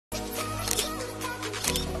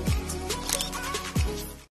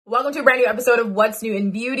Welcome to a brand new episode of What's New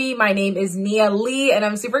in Beauty. My name is Nia Lee, and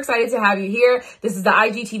I'm super excited to have you here. This is the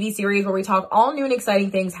IGTV series where we talk all new and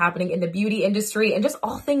exciting things happening in the beauty industry and just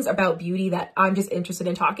all things about beauty that I'm just interested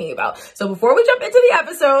in talking about. So before we jump into the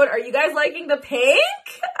episode, are you guys liking the pink?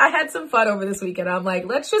 I had some fun over this weekend. I'm like,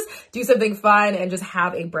 let's just do something fun and just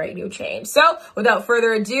have a bright new change. So without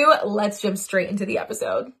further ado, let's jump straight into the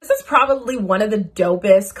episode. This is probably one of the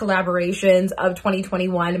dopest collaborations of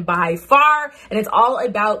 2021 by far, and it's all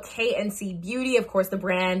about KNC Beauty, of course, the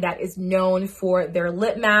brand that is known for their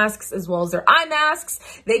lip masks as well as their eye masks.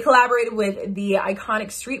 They collaborated with the iconic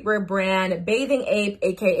streetwear brand Bathing Ape,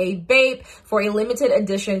 aka Bape, for a limited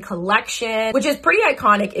edition collection, which is pretty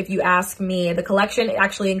iconic if you ask me. The collection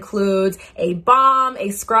actually includes a balm, a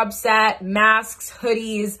scrub set, masks,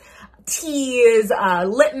 hoodies, teas,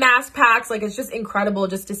 lip mask packs. Like, it's just incredible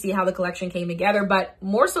just to see how the collection came together. But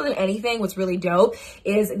more so than anything, what's really dope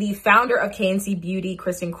is the founder of KNC Beauty,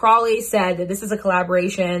 Kristen Crawley, said that this is a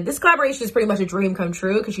collaboration. This collaboration is pretty much a dream come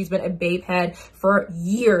true because she's been a Bape head for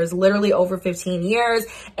years, literally over 15 years.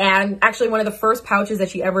 And actually one of the first pouches that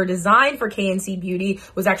she ever designed for KNC Beauty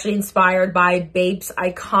was actually inspired by Bape's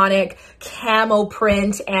iconic camo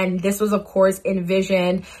print. And this was, of course,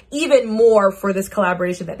 envisioned even more for this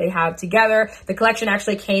collaboration that they have together. The collection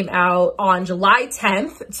actually came out on July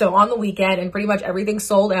 10th, so on the weekend, and pretty much everything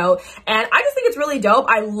sold out. And I just think it's really dope.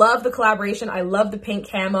 I love the collaboration. I love the pink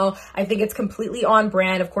camo. I think it's completely on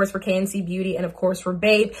brand, of course, for KNC Beauty and of course for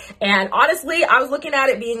Bape. And honestly, I was looking at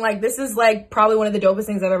it being like, this is like probably one of the dopest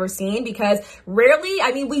things I've ever seen, because rarely,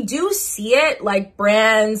 I mean, we do see it, like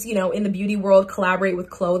brands, you know, in the beauty world collaborate with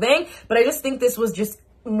clothing, but I just think this was just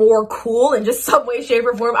more cool in just some way, shape,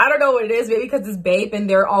 or form. I don't know what it is, maybe because it's Bape and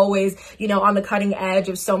they're always, you know, on the cutting edge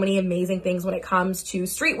of so many amazing things when it comes to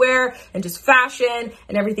streetwear and just fashion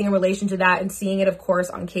and everything in relation to that, and seeing it, of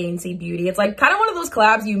course, on KNC Beauty. It's like kind of one of those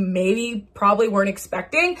collabs you maybe probably weren't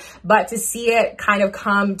expecting, but to see it kind of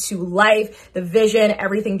come to life, the vision,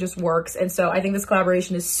 everything just works. And so I think this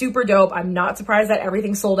collaboration is super dope. I'm not surprised that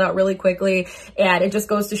everything sold out really quickly. And it just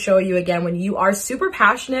goes to show you, again, when you are super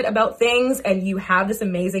passionate about things and you have this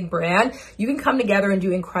amazing brand, you can come together and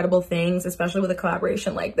do incredible things, especially with a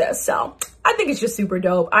collaboration like this. So I think it's just super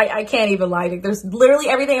dope. I can't even lie. Like, there's literally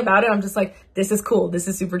everything about it. I'm just like, this is cool. This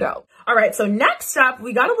is super dope. All right. So next up,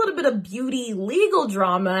 we got a little bit of beauty legal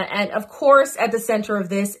drama. And of course, at the center of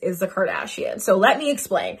this is the Kardashians. So let me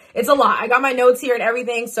explain. It's a lot. I got my notes here and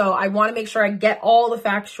everything. So I want to make sure I get all the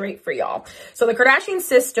facts straight for y'all. So the Kardashian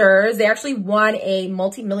sisters, they actually won a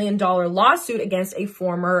multi-million-dollar lawsuit against a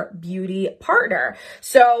former beauty partner.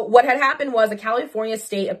 So what had happened was a California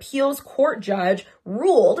state appeals court judge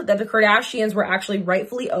ruled that the Kardashians were actually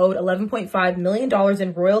rightfully owed $11.5 million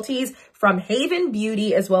in royalties from Haven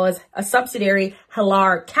Beauty, as well as a subsidiary,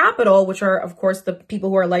 Halar Capital, which are, of course, the people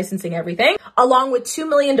who are licensing everything, along with $2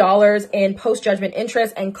 million in post-judgment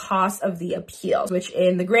interest and costs of the appeals, which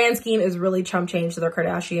in the grand scheme is really chump change to the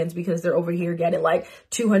Kardashians, because they're over here getting like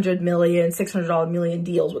 $200 million, $600 million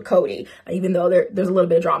deals with Cody, even though there's a little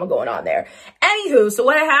bit of drama going on there. Anywho, so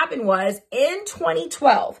what had happened was in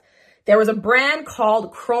 2012, there was a brand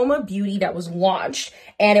called Chroma Beauty that was launched,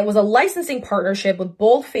 and it was a licensing partnership with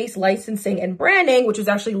Boldface Licensing and Branding, which was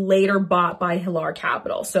actually later bought by Halar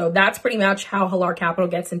Capital. So that's pretty much how Halar Capital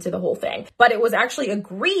gets into the whole thing. But it was actually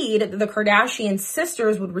agreed that the Kardashian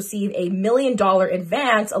sisters would receive a $1 million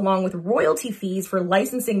advance along with royalty fees for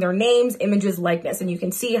licensing their names, images, likeness, and you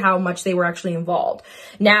can see how much they were actually involved.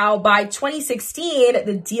 Now, by 2016,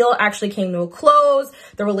 the deal actually came to a close.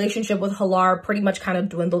 The relationship with Halar pretty much kind of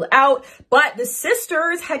dwindled out. But the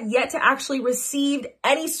sisters had yet to actually receive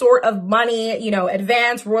any sort of money, you know,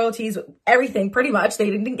 advance, royalties, everything pretty much. They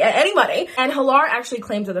didn't get any money. And Halar actually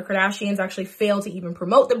claims that the Kardashians actually failed to even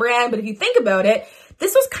promote the brand. But if you think about it,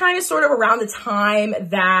 this was kind of sort of around the time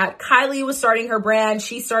that Kylie was starting her brand.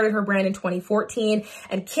 She started her brand in 2014,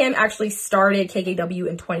 and Kim actually started KKW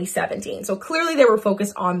in 2017. So clearly they were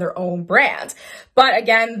focused on their own brand. But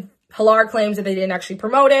again, Halar claims that they didn't actually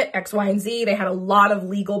promote it, X, Y, and Z. They had a lot of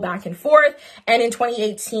legal back and forth. And in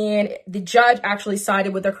 2018, the judge actually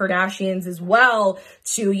sided with the Kardashians as well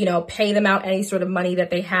to, you know, pay them out any sort of money that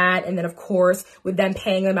they had. And then, of course, with them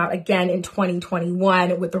paying them out again in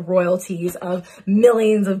 2021 with the royalties of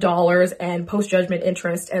millions of dollars and post-judgment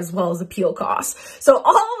interest as well as appeal costs. So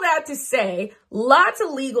all that to say, lots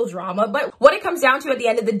of legal drama. But what it comes down to at the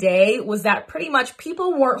end of the day was that pretty much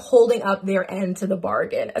people weren't holding up their end to the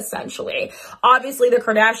bargain, essentially. essentially. Obviously, the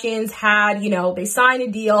Kardashians had, they signed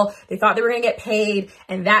a deal. They thought they were going to get paid,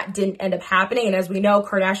 and that didn't end up happening. And as we know,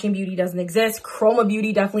 Kardashian beauty doesn't exist. Chroma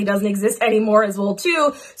beauty definitely doesn't exist anymore as well,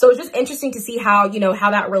 too. So it's just interesting to see how,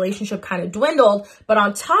 how that relationship kind of dwindled. But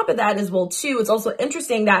on top of that as well, too, it's also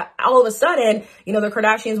interesting that all of a sudden, the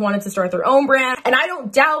Kardashians wanted to start their own brand. And I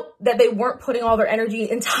don't doubt that they weren't putting all their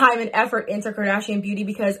energy and time and effort into Kardashian beauty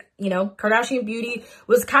because, Kardashian beauty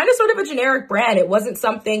was kind of sort of a generic brand. It wasn't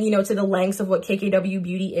something, to the lengths of what KKW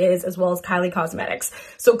beauty is, as well as Kylie Cosmetics.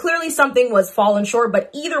 So clearly something was fallen short,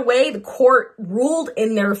 but either way, the court ruled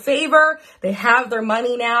in their favor. They have their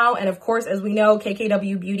money now. And of course, as we know,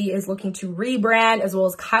 KKW beauty is looking to rebrand, as well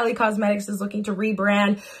as Kylie Cosmetics is looking to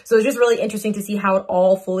rebrand. So it's just really interesting to see how it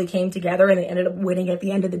all fully came together and they ended up winning at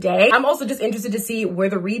the end of the day. I'm also just interested to see where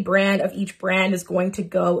the rebrand of each brand is going to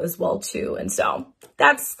go as well, too. And so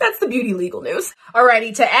that's the beauty legal news.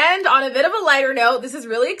 Alrighty, to end on a bit of a lighter note, this is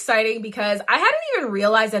really exciting because I hadn't even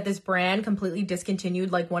realized that this brand completely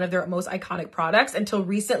discontinued like one of their most iconic products until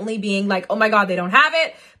recently being like, oh my God, they don't have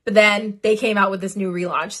it. But then they came out with this new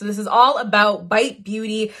relaunch. So this is all about Bite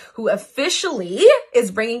Beauty, who officially is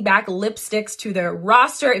bringing back lipsticks to their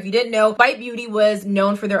roster. If you didn't know, Bite Beauty was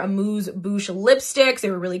known for their amuse-bouche lipsticks. They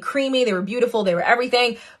were really creamy. They were beautiful. They were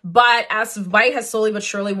everything. But as Bite has slowly but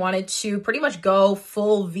surely wanted to pretty much go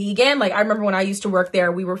full vegan. Like I remember when I used to work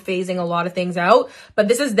there, we were phasing a lot of things out. But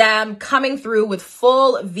this is them coming through with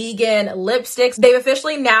full vegan lipsticks. They've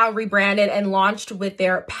officially now rebranded and launched with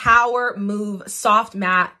their Power Move Soft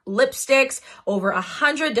Matte lipsticks, over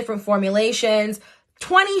 100 different formulations,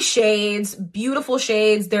 20 shades, beautiful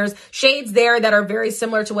shades. There's shades there that are very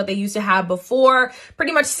similar to what they used to have before,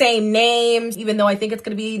 pretty much same names, even though I think it's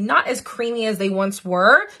going to be not as creamy as they once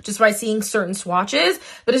were, just by seeing certain swatches.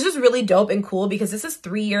 But it's just really dope and cool because this is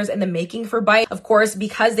 3 years in the making for Bite. Of course,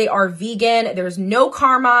 because they are vegan, there's no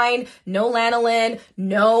carmine, no lanolin,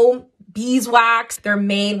 no beeswax. They're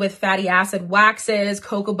made with fatty acid waxes,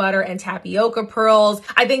 cocoa butter, and tapioca pearls.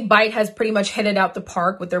 I think Bite has pretty much hit it out the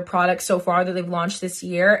park with their products so far that they've launched this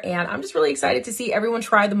year. And I'm just really excited to see everyone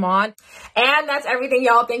try them on. And that's everything,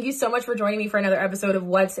 y'all. Thank you so much for joining me for another episode of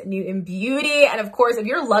What's New in Beauty. And of course, if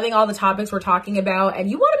you're loving all the topics we're talking about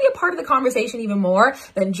and you want to be a part of the conversation even more,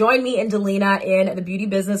 then join me and Delina in the Beauty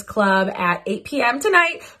Business Club at 8 p.m.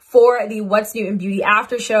 tonight for the What's New in Beauty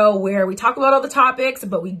after show, where we talk about all the topics,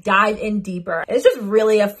 but we dive in deeper. It's just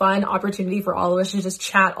really a fun opportunity for all of us to just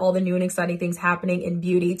chat all the new and exciting things happening in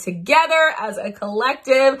beauty together as a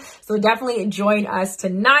collective. So definitely join us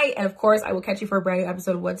tonight. And of course, I will catch you for a brand new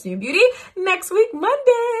episode of What's New in Beauty next week,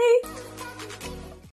 Monday.